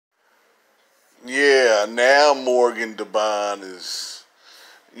Yeah, now Morgan Debaun is,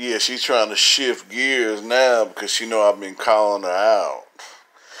 yeah, she's trying to shift gears now because she know I've been calling her out,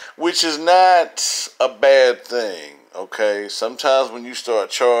 which is not a bad thing. Okay, sometimes when you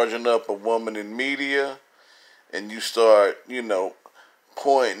start charging up a woman in media and you start,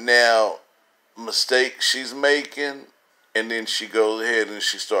 pointing out mistakes she's making, and then she goes ahead and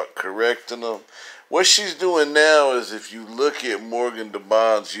she start correcting them. What she's doing now is, if you look at Morgan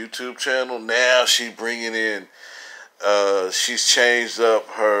Debaun's YouTube channel, now she's bringing in, she's changed up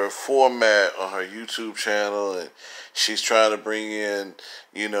her format on her YouTube channel, and she's trying to bring in,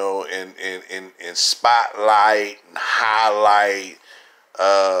 and spotlight and highlight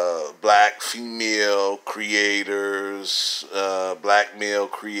black female creators, black male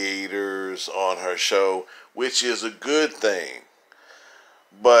creators on her show, which is a good thing.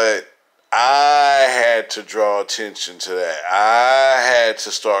 But I had to draw attention to that. I had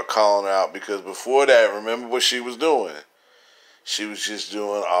to start calling her out because before that, remember what she was doing? She was just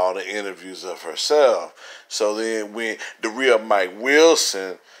doing all the interviews of herself. So then when the real Mike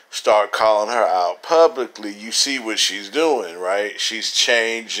Wilson start calling her out publicly, you see what she's doing, right? She's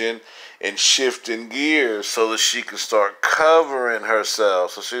changing and shifting gears so that she can start covering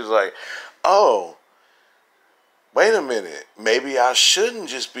herself. So she's like, oh, wait a minute. Maybe I shouldn't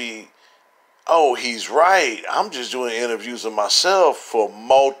just be, oh, he's right. I'm just doing interviews of myself for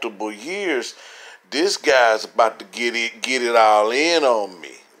multiple years. This guy's about to get it all in on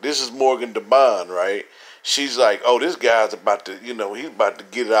me. This is Morgan Debaun, right? She's like, oh, this guy's about to, he's about to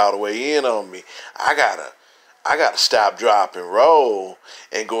get it all the way in on me. I gotta stop, drop, and roll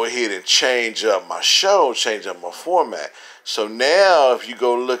and go ahead and change up my show, change up my format. So now if you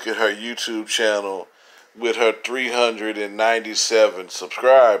go look at her YouTube channel with her 397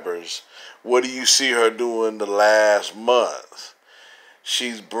 subscribers, what do you see her doing the last month?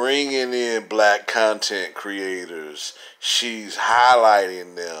 She's bringing in black content creators. She's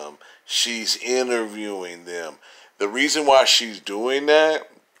highlighting them. She's interviewing them. The reason why she's doing that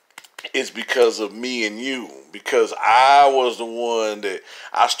is because of me and you. Because I was the one that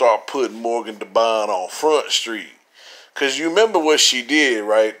I started putting Morgan Debaun on Front Street. Because you remember what she did,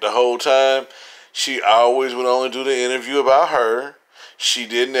 right? The whole time. She always would only do the interview about her. She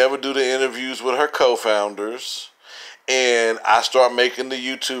didn't ever do the interviews with her co-founders. And I started making the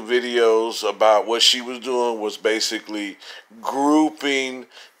YouTube videos about what she was doing was basically grouping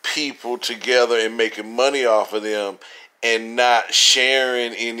people together and making money off of them and not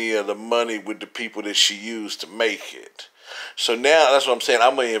sharing any of the money with the people that she used to make it. So now, that's what I'm saying.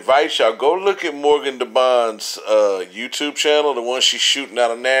 I'm going to invite y'all. Go look at Morgan Debaun's YouTube channel, the one she's shooting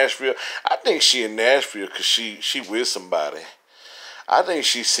out of Nashville. I think she in Nashville because she with somebody. I think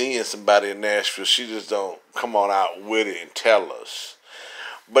she's seeing somebody in Nashville. She just don't come on out with it and tell us.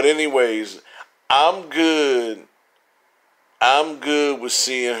 But anyways, I'm good. I'm good with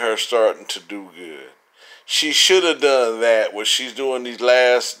seeing her starting to do good. She should have done that. What she's doing this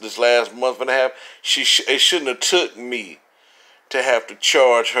last month and a half. It shouldn't have took me to have to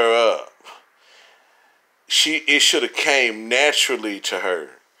charge her up. It should have came naturally to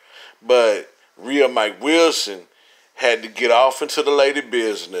her. But real Mike Wilson had to get off into the lady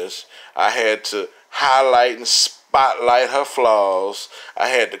business. I had to highlight and spotlight her flaws. I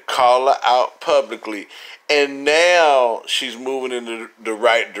had to call her out publicly. And now she's moving in the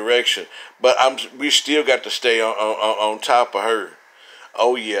right direction. But we still got to stay on top of her.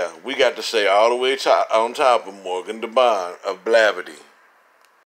 Oh yeah, we got to stay all the way on top of Morgan Debaun of Blavity.